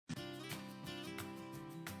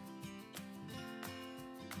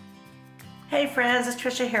Hey friends, it's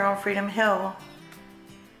Trisha here on Freedom Hill.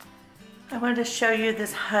 I wanted to show you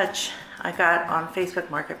this hutch I got on Facebook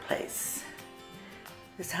Marketplace.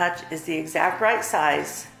 This hutch is the exact right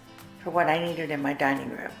size for what I needed in my dining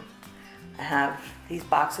room. I have these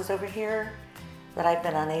boxes over here that I've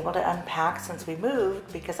been unable to unpack since we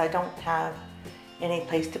moved because I don't have any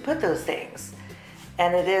place to put those things.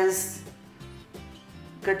 And it is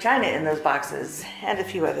good china in those boxes and a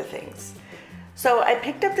few other things. So I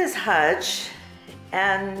picked up this hutch,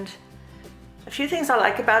 and a few things I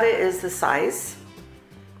like about it is the size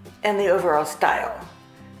and the overall style.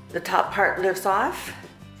 The top part lifts off,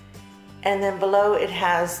 and then below it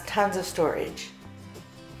has tons of storage.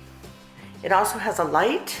 It also has a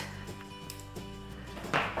light.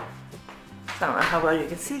 I don't know how well you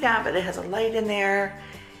can see that, but it has a light in there.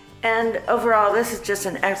 And overall, this is just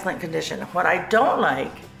in excellent condition. What I don't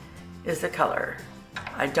like is the color.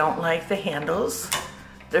 I don't like the handles.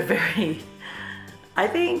 They're I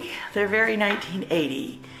think they're very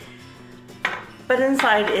 1980. But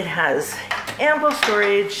inside it has ample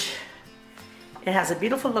storage. It has a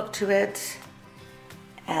beautiful look to it.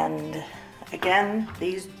 And again,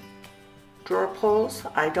 these drawer pulls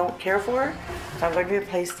I don't care for, so I'm going to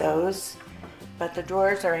replace those. But the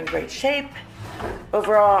drawers are in great shape.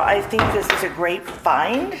 Overall, I think this is a great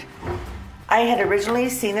find. I had originally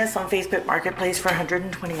seen this on Facebook Marketplace for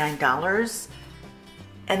 $129,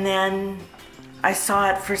 and then I saw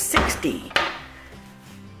it for $60.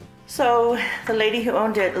 So the lady who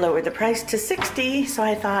owned it lowered the price to $60, so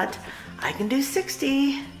I thought, I can do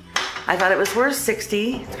 $60. I thought it was worth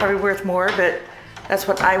 $60. It's probably worth more, but that's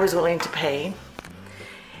what I was willing to pay.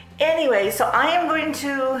 Anyway, so I am going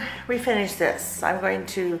to refinish this. I'm going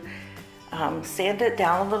to sand it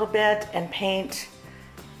down a little bit and paint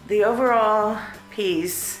the overall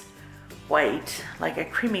piece white, like a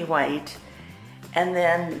creamy white, and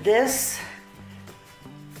then this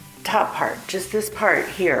top part, just this part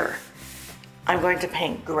here, I'm going to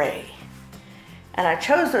paint gray. And I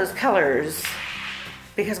chose those colors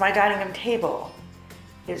because my dining room table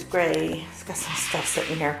is gray. It's got some stuff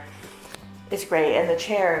sitting here. It's gray, and the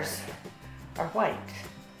chairs are white.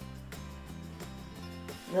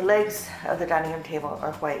 The legs of the dining room table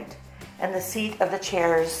are white, and the seat of the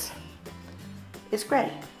chairs is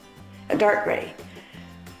gray, a dark gray.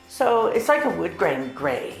 So it's like a wood grain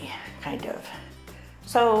gray, kind of.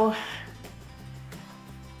 So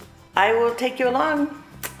I will take you along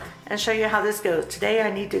and show you how this goes. Today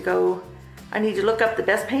I need to look up the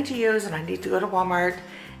best paint to use, and I need to go to Walmart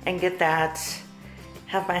and get that,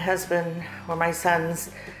 have my husband or my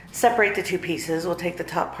sons separate the two pieces. We'll take the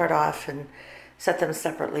top part off and set them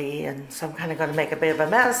separately, and so I'm kind of going to make a bit of a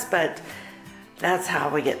mess, but that's how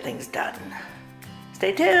we get things done.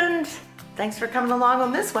 Stay tuned. Thanks for coming along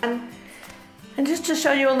on this one. And just to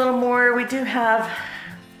show you a little more, we do have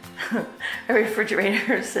a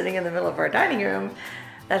refrigerator sitting in the middle of our dining room.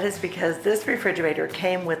 That is because this refrigerator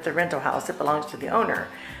came with the rental house. It belongs to the owner,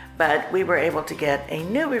 but we were able to get a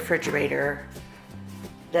new refrigerator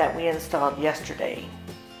that we installed yesterday.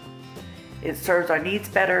 It serves our needs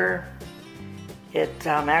better. It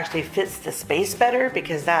actually fits the space better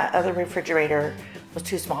because that other refrigerator was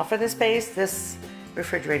too small for the space. This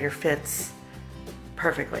refrigerator fits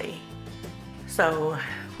perfectly. So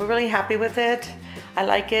we're really happy with it. I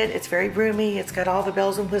like it. It's very roomy. It's got all the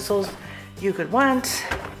bells and whistles you could want.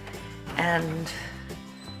 And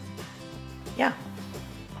yeah.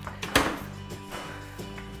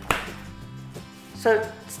 So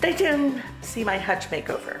stay tuned, see my Hutch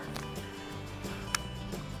makeover.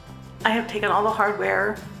 I have taken all the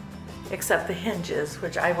hardware except the hinges,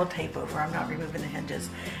 which I will tape over. I'm not removing the hinges,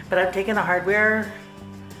 but I've taken the hardware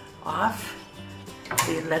off,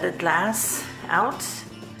 the leaded glass out,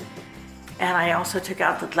 and I also took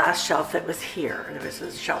out the glass shelf that was here. There was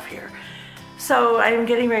a shelf here. So I'm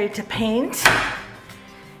getting ready to paint,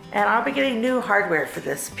 and I'll be getting new hardware for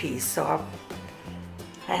this piece. So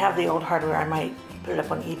I have the old hardware. I might put it up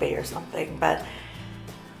on eBay or something, but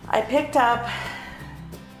I picked up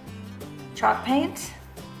chalk paint,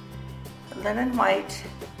 linen white,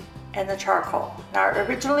 and the charcoal. Now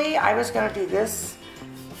originally I was going to do this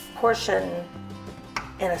portion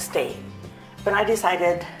in a stain, but I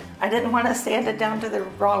decided I didn't want to sand it down to the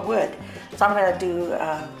raw wood, so I'm going to do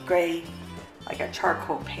gray, like a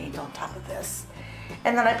charcoal paint on top of this.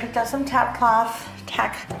 And then I picked up some tack cloth,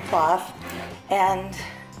 and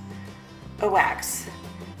a wax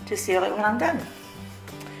to seal it when I'm done.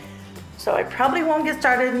 So I probably won't get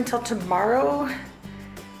started until tomorrow,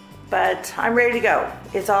 but I'm ready to go.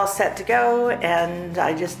 It's all set to go, and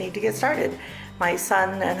I just need to get started. My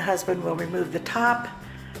son and husband will remove the top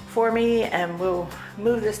for me, and we'll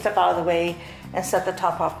move this stuff out of the way and set the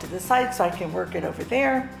top off to the side so I can work it over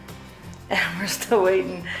there. And we're still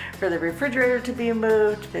waiting for the refrigerator to be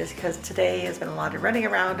moved because today has been a lot of running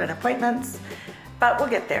around and appointments, but we'll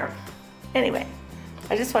get there. Anyway,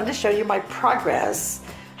 I just wanted to show you my progress.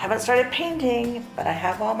 Haven't started painting, but I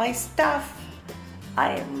have all my stuff.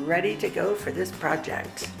 I am ready to go for this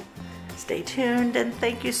project. Stay tuned and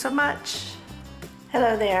thank you so much.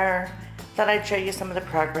 Hello there. Thought I'd show you some of the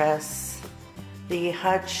progress. The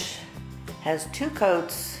Hutch has 2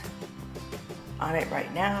 coats on it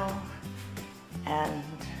right now, and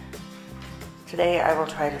today I will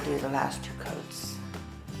try to do the last 2 coats.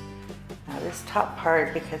 Now this top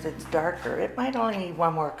part, because it's darker, it might only need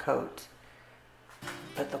 1 more coat,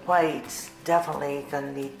 but the white's definitely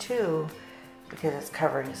gonna need 2 because it's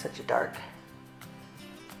covering such a dark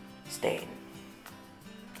stain.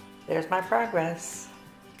 There's my progress.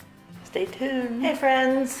 Stay tuned. Hey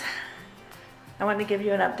friends, I want to give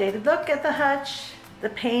you an updated look at the Hutch. The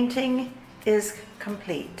painting is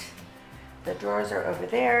complete. The drawers are over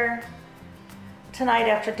there. Tonight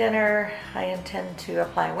after dinner, I intend to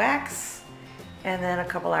apply wax, and then a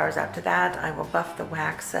couple hours after that, I will buff the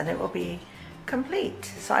wax and it will be complete.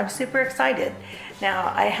 So I'm super excited.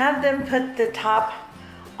 Now, I had them put the top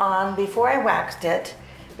on before I waxed it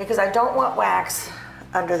because I don't want wax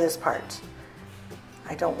under this part.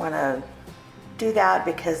 I don't want to do that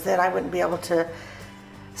because then I wouldn't be able to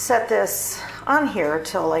set this on here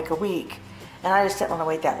till like a week, and I just didn't want to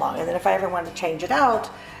wait that long. And then if I ever want to change it out,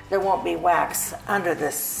 there won't be wax under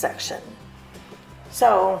this section.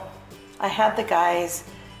 So I had the guys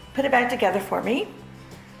put it back together for me,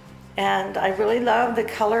 and I really love the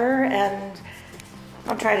color, and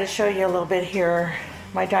I'll try to show you a little bit here.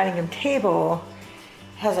 My dining room table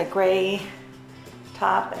has a gray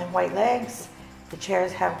top and white legs. The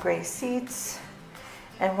chairs have gray seats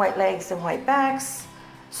and white legs and white backs.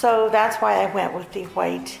 So that's why I went with the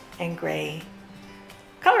white and gray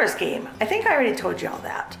color scheme. I think I already told you all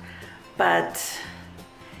that, but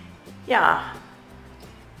yeah.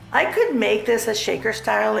 I could make this a shaker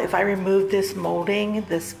style if I removed this molding,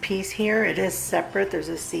 this piece here. It is separate, there's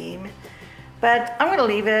a seam, but I'm gonna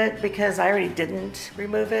leave it because I already didn't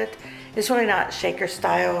remove it. It's really not shaker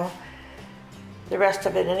style, the rest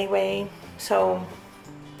of it anyway. So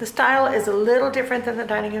the style is a little different than the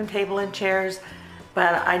dining room table and chairs,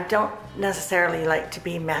 but I don't necessarily like to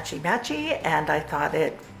be matchy-matchy, and I thought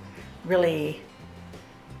it really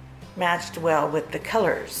matched well with the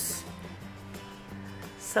colors.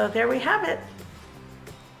 So there we have it.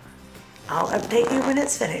 I'll update you when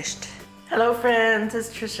it's finished. Hello friends, it's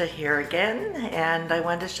Trisha here again, and I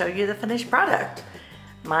wanted to show you the finished product.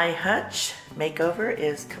 My Hutch makeover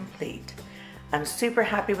is complete. I'm super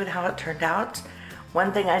happy with how it turned out.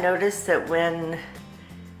 One thing I noticed that when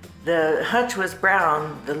the Hutch was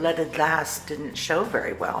brown, the leaded glass didn't show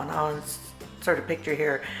very well, and I'll sort of picture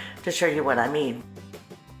here to show you what I mean.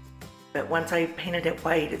 But once I painted it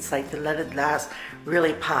white, it's like the leaded glass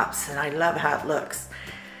really pops, and I love how it looks.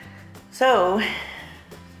 So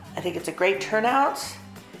I think it's a great turnout.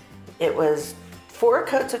 It was 4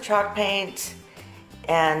 coats of chalk paint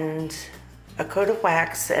and a coat of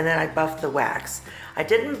wax, and then I buffed the wax. I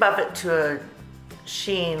didn't buff it to a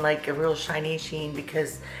sheen, like a real shiny sheen,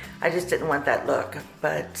 because I just didn't want that look.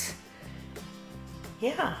 But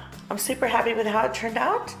yeah, I'm super happy with how it turned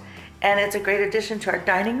out, and it's a great addition to our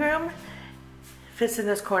dining room. Fits in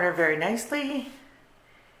this corner very nicely.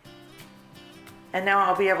 And now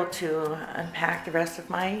I'll be able to unpack the rest of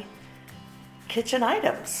my kitchen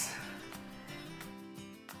items.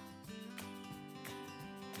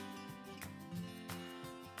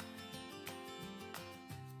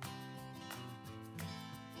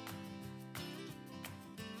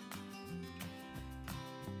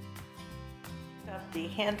 The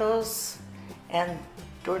handles and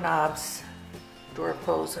doorknobs, door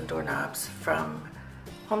pulls and doorknobs from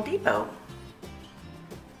Home Depot.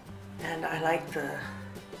 And I like the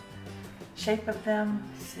shape of them.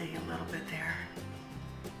 See a little bit there.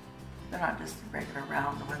 They're not just regular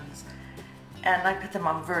round ones. And I put them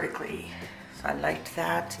on vertically, so I liked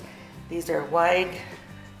that. These are wide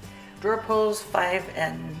door pulls, 5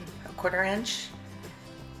 1/4 inch,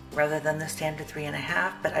 rather than the standard 3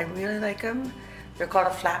 1/2, but I really like them. They're called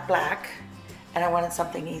a flat black, and I wanted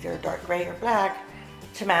something either dark gray or black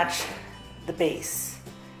to match the base,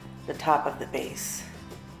 the top of the base.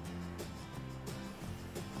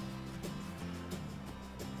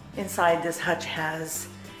 Inside, this Hutch has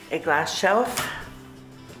a glass shelf,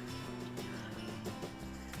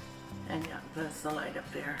 and yeah, that's the light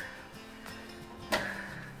up there.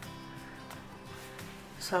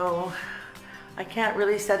 So I can't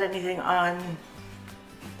really set anything on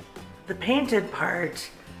the painted part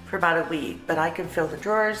for about a week, but I can fill the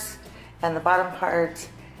drawers and the bottom part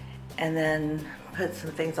and then put some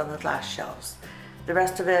things on the glass shelves. The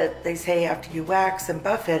rest of it, they say after you wax and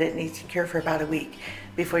buff it, it needs to cure for about a week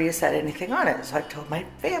before you set anything on it. So I told my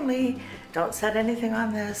family, don't set anything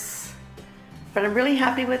on this. But I'm really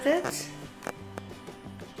happy with it.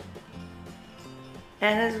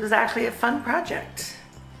 And it was actually a fun project.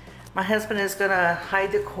 My husband is gonna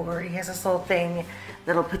hide the cord. He has this little thing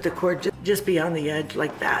that'll put the cord just beyond the edge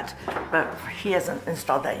like that. But he hasn't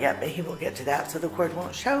installed that yet, but he will get to that so the cord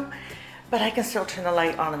won't show. But I can still turn the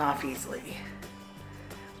light on and off easily.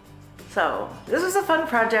 So this was a fun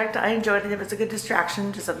project. I enjoyed it. It was a good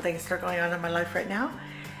distraction to some things that are going on in my life right now.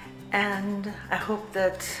 And I hope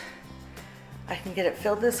that I can get it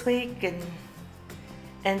filled this week and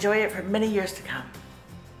enjoy it for many years to come.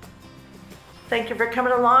 Thank you for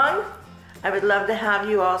coming along. I would love to have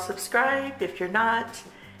you all subscribe if you're not.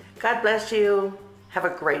 God bless you. Have a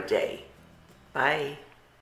great day. Bye.